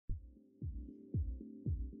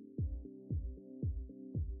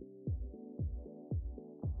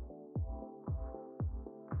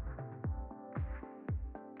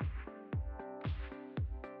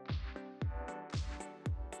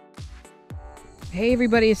Hey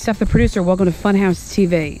everybody, it's Steph the producer. Welcome to Funhouse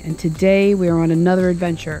TV. And today we are on another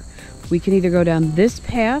adventure. We can either go down this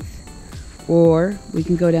path or we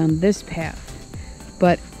can go down this path.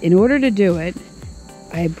 But in order to do it,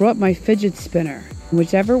 I brought my fidget spinner.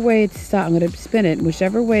 Whichever way it stops, I'm going to spin it. And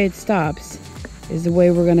whichever way it stops is the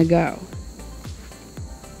way we're going to go.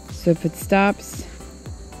 So if it stops,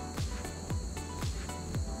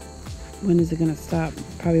 when is it going to stop?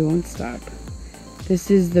 Probably won't stop.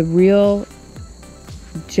 This is the real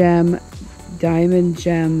diamond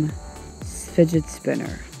gem fidget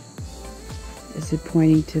spinner. Is it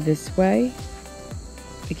pointing to this way?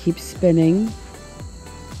 I keep spinning.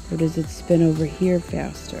 Or does it spin over here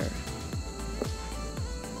faster?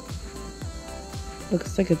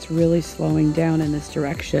 Looks like it's really slowing down in this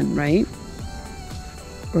direction, right?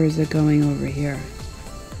 Or is it going over here?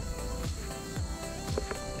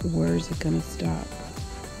 Where is it gonna stop?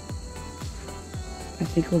 I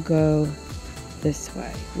think we'll go this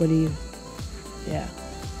way. What do you? Yeah.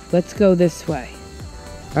 Let's go this way.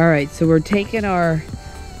 All right, so we're taking our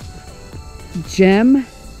diamond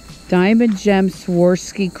gem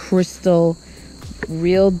Swarovski crystal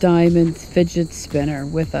real diamond fidget spinner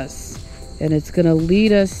with us. And it's gonna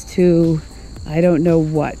lead us to, I don't know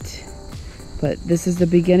what. But this is the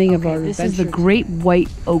beginning of our adventure. This is the great white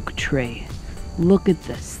oak tree. Look at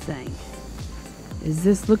this thing.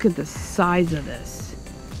 Look at the size of this.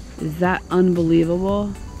 Is that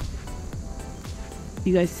unbelievable?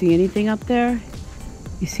 You guys see anything up there?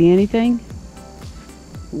 You see anything?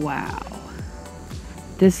 Wow.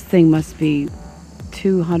 This thing must be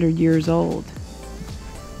 200 years old.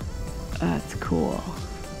 That's cool.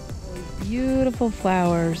 Beautiful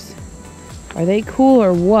flowers. Are they cool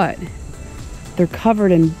or what? They're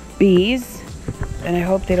covered in bees, and I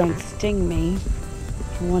hope they don't sting me.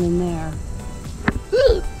 There's one in there.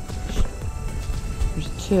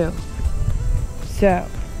 There's two. So,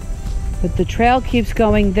 but the trail keeps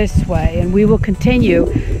going this way, and we will continue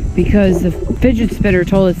because the fidget spinner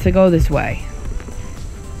told us to go this way.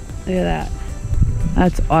 Look at that.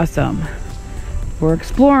 That's awesome. We're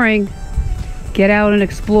exploring. Get out and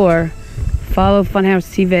explore. Follow Funhouse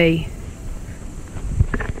TV.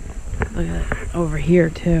 Look at that. Over here,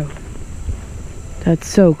 too. That's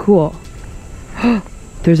so cool.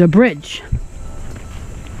 There's a bridge.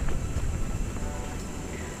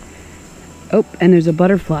 Oh, and there's a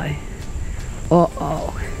butterfly.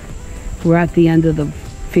 Uh-oh. We're at the end of the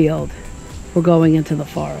field. We're going into the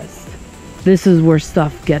forest. This is where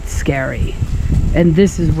stuff gets scary. And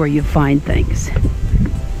this is where you find things.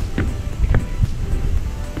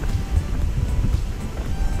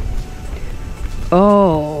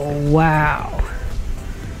 Oh, wow.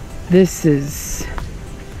 This is...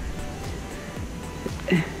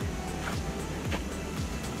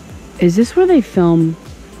 Is this where they film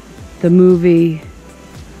the movie?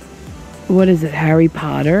 What is it, Harry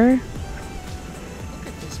Potter? Look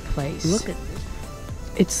at this place. Look at this.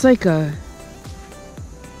 It's like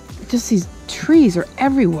just these trees are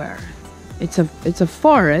everywhere. It's a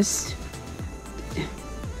forest.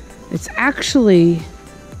 It's actually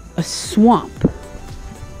a swamp.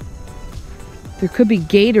 There could be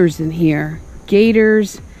gators in here.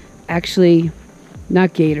 Gators, actually,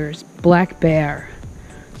 not gators, black bear.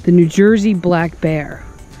 The New Jersey black bear,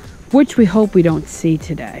 which we hope we don't see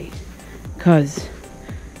today. Because,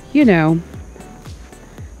 you know,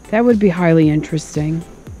 that would be highly interesting.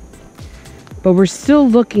 But we're still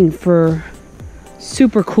looking for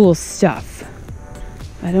super cool stuff.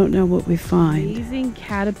 I don't know what we find. Amazing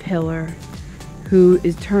caterpillar who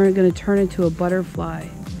is going to turn into a butterfly.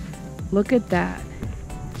 Look at that.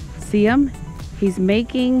 See him? He's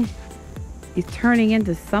turning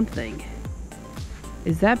into something.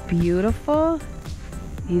 Is that beautiful?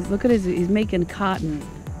 Look at he's making cotton.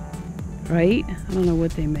 Right? I don't know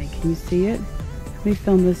what they make. Can you see it? Let me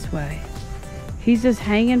film this way. He's just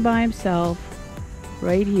hanging by himself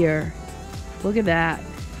right here. Look at that.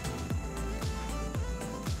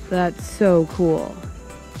 That's so cool.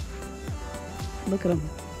 Look at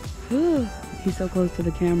him. He's so close to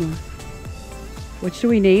the camera. What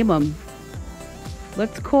should we name him?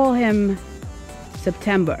 Let's call him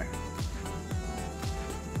September.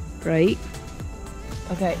 Right?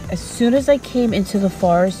 Okay, as soon as I came into the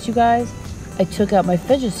forest, you guys, I took out my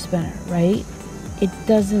fidget spinner, right? It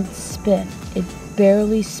doesn't spin. It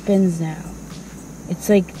barely spins now. It's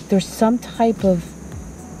like there's some type of,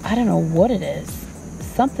 I don't know what it is.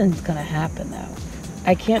 Something's gonna happen though.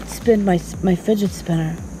 I can't spin my fidget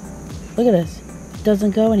spinner. Look at this. It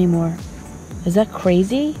doesn't go anymore. Is that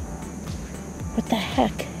crazy? What the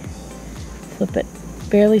heck? Flip it.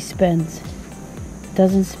 Barely spins.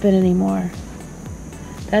 Doesn't spin anymore.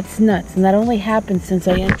 That's nuts. And that only happened since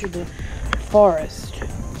I entered the forest.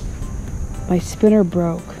 My spinner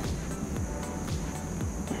broke.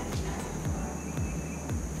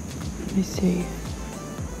 Let me see.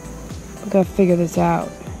 I gotta figure this out.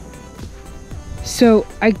 So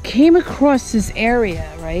I came across this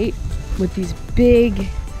area, right, with these big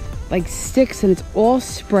like sticks, and it's all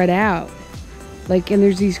spread out. Like, and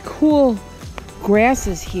there's these cool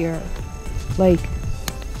grasses here. Like,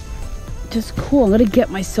 just cool. I'm gonna get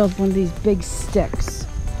myself one of these big sticks.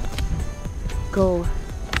 Go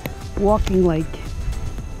walking like,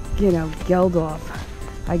 you know, Geldof.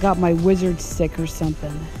 I got my wizard stick or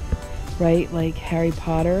something, right? Like Harry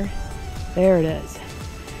Potter. There it is.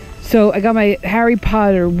 So I got my Harry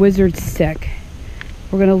Potter wizard stick.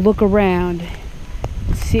 We're gonna look around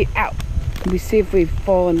and see. Ow! Let me see if we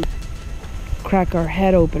fall and crack our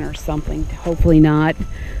head open or something. Hopefully not.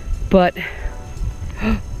 But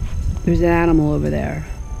there's an animal over there.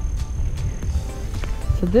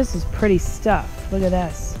 So this is pretty stuff. Look at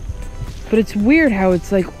this. But it's weird how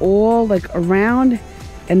it's like all like around,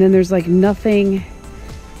 and then there's like nothing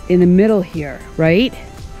in the middle here, right?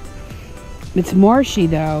 It's marshy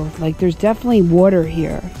though. Like there's definitely water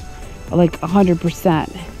here, like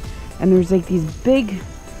 100%. And there's like these big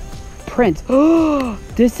prints. Oh,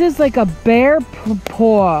 this is like a bear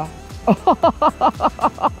paw.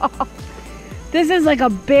 This is like a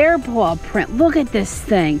bear paw print. Look at this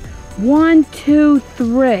thing. 1, 2,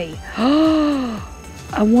 3.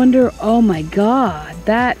 I wonder, oh my God,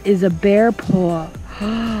 that is a bear paw.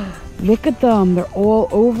 Look at them. They're all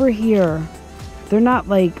over here. They're not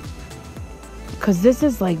like, because this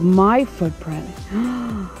is like my footprint.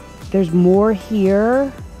 There's more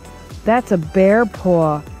here. That's a bear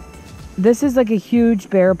paw. This is like a huge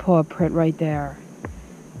bear paw print right there.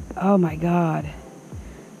 Oh my God.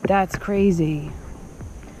 That's crazy.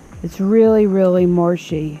 It's really, really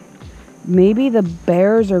marshy. Maybe the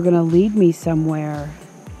bears are gonna lead me somewhere.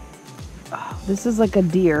 Oh, this is like a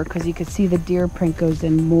deer, because you can see the deer print goes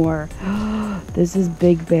in more. This is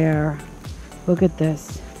big bear. Look at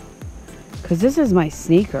this. Because this is my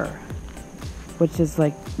sneaker, which is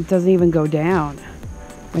like, it doesn't even go down.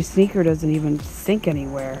 My sneaker doesn't even sink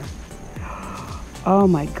anywhere. Oh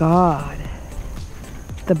my God.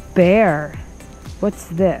 The bear. What's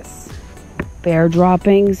this? Bear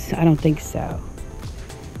droppings? I don't think so.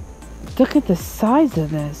 Look at the size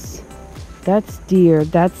of this. That's deer.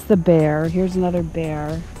 That's the bear. Here's another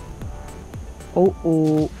bear.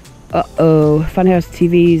 Uh-oh. Funhouse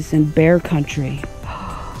TVs in bear country.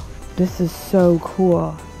 This is so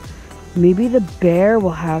cool. Maybe the bear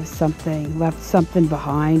will have something, left something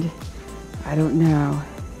behind. I don't know.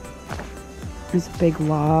 There's a big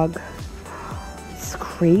log. It's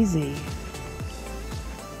crazy.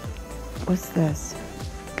 What's this?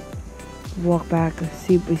 Walk back.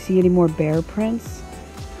 See if we see any more bear prints.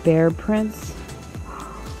 Bear prints.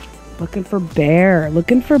 Looking for bear.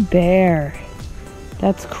 Looking for bear.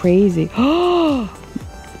 That's crazy. Oh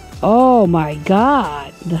my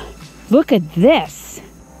God. Look at this.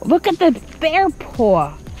 Look at the bear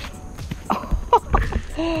paw.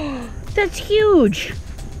 That's huge.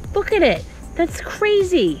 Look at it. That's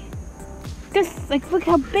crazy. This, like, look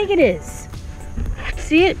how big it is.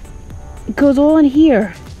 See it? It goes all in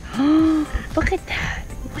here. Look at that.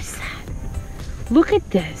 What's that? Look at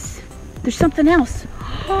this. There's something else.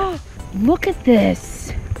 Look at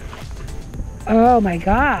this. Oh my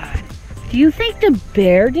God. Do you think the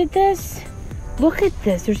bear did this? Look at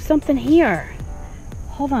this. There's something here.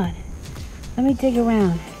 Hold on. Let me dig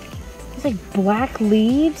around. There's like black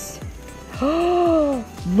leaves. Oh,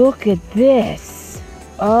 look at this.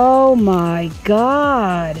 Oh my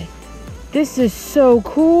God. This is so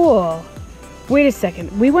cool. Wait a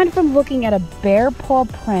second. We went from looking at a bear paw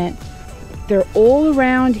print, they're all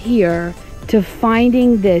around here, to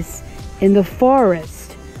finding this in the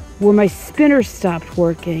forest where my spinner stopped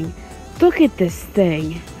working. Look at this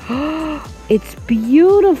thing. It's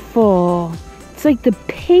beautiful. It's like the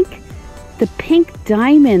pink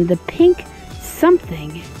diamond, the pink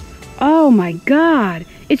something. Oh my God.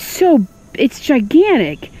 It's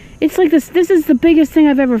gigantic. It's like this is the biggest thing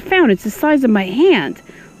I've ever found. It's the size of my hand.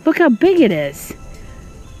 Look how big it is.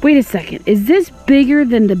 Wait a second. Is this bigger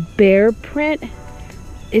than the bear print?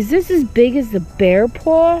 Is this as big as the bear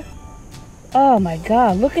paw? Oh my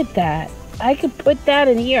God, look at that. I could put that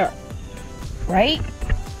in here, right?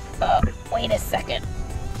 Wait a second.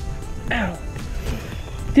 Ow.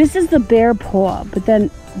 This is the bear paw, but then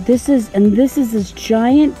this is this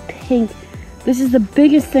giant pink. This is the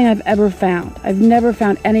biggest thing I've ever found. I've never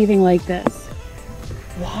found anything like this.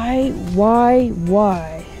 Why?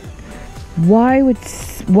 Why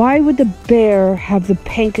would the bear have the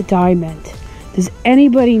pink diamond? Does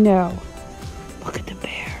anybody know? Look at the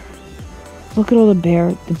bear. Look at all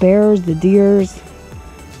the bears, the deers.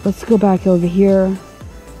 Let's go back over here.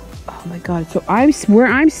 Oh my God. So where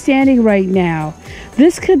I'm standing right now,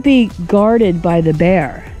 this could be guarded by the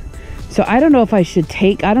bear. So I don't know if I should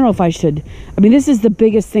I mean, this is the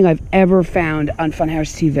biggest thing I've ever found on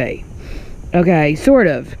Funhouse TV. Okay, sort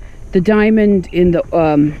of. The diamond in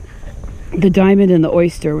the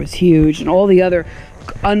oyster was huge, and all the other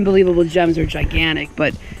unbelievable gems are gigantic,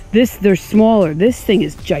 but they're smaller. This thing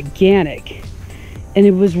is gigantic. And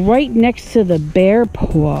it was right next to the bear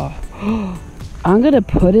paw. I'm gonna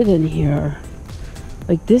put it in here.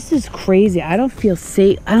 Like, this is crazy. I don't feel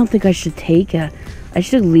safe. I don't think I should take it. I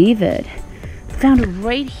should leave it. Found it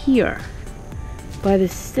right here by the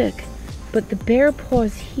stick, but the bear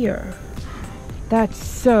paw's here. That's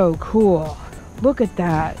so cool. Look at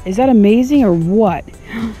that. Is that amazing or what?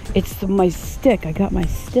 It's my stick. I got my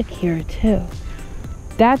stick here too.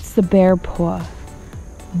 That's the bear paw.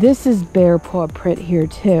 This is bear paw print here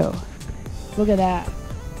too. Look at that.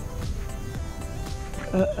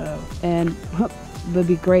 Uh-oh. And would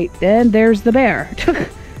be great. And there's the bear.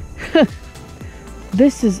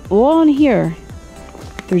 This is all in here.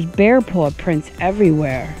 There's bear paw prints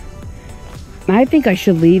everywhere. I think I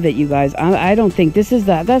should leave it, you guys. I don't think that's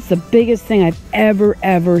the biggest thing I've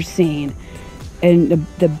ever seen. And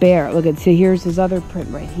the bear, look at, see, here's his other print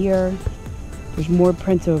right here. There's more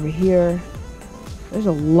prints over here. There's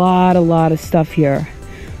a lot of stuff here.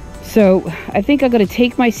 So I think I'm gonna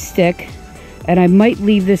take my stick, and I might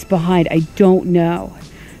leave this behind. I don't know.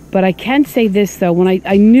 But I can say this though,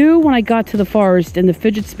 I knew when I got to the forest and the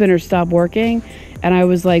fidget spinner stopped working, and I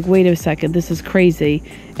was like, wait a second, this is crazy.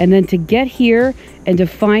 And then to get here and to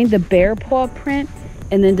find the bear paw print,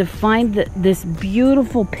 and then to find this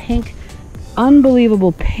beautiful pink,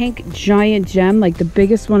 unbelievable pink giant gem, like the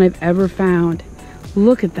biggest one I've ever found.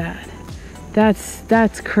 Look at that.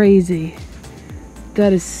 That's crazy.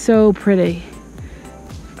 That is so pretty.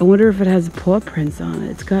 I wonder if it has paw prints on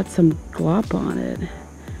it. It's got some glop on it.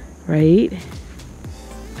 Right?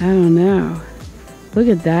 I don't know. Look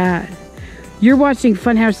at that. You're watching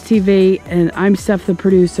Funhouse TV, and I'm Steph, the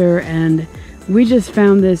producer, and we just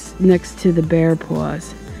found this next to the bear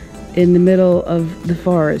paws in the middle of the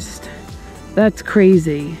forest. That's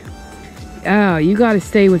crazy. Oh, you got to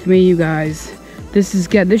stay with me, you guys.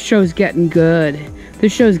 This show's getting good.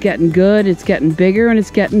 This show's getting good. It's getting bigger and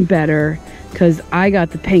it's getting better because I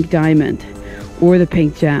got the pink diamond or the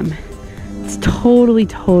pink gem. It's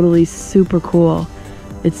totally super cool.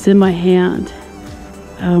 It's in my hand.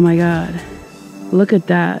 Oh my God. Look at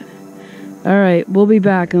that. All right, we'll be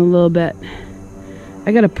back in a little bit.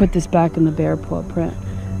 I gotta put this back in the bear paw print.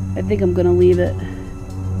 I think I'm gonna leave it.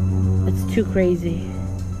 It's too crazy.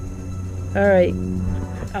 All right,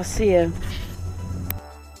 I'll see you.